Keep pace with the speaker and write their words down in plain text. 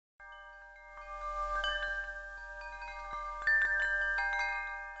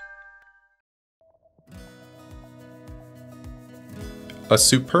A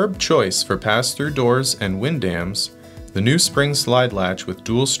superb choice for pass-through doors and wind dams, the new spring slide latch with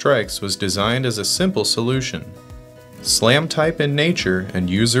dual strikes was designed as a simple solution. Slam-type in nature and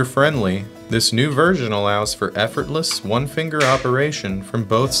user-friendly, this new version allows for effortless one-finger operation from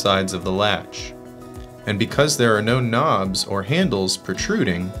both sides of the latch. And because there are no knobs or handles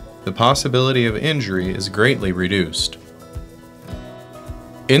protruding, the possibility of injury is greatly reduced.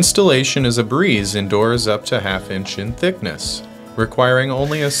 Installation is a breeze in doors up to ½ inch in thickness, requiring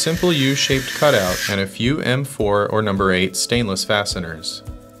only a simple U-shaped cutout and a few M4 or No. 8 stainless fasteners.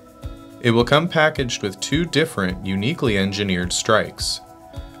 It will come packaged with two different, uniquely engineered strikes.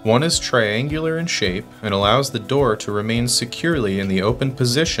 One is triangular in shape and allows the door to remain securely in the open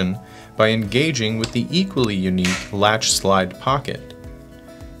position by engaging with the equally unique latch slide pocket.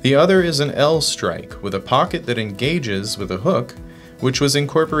 The other is an L strike with a pocket that engages with a hook, which was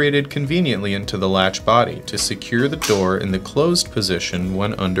incorporated conveniently into the latch body to secure the door in the closed position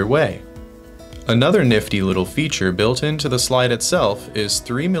when underway. Another nifty little feature built into the slide itself is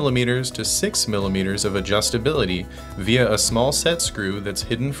 3mm to 6mm of adjustability via a small set screw that's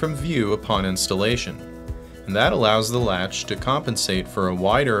hidden from view upon installation, and that allows the latch to compensate for a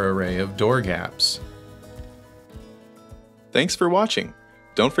wider array of door gaps. Thanks for watching!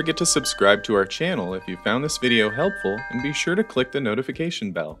 Don't forget to subscribe to our channel if you found this video helpful, and be sure to click the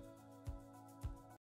notification bell.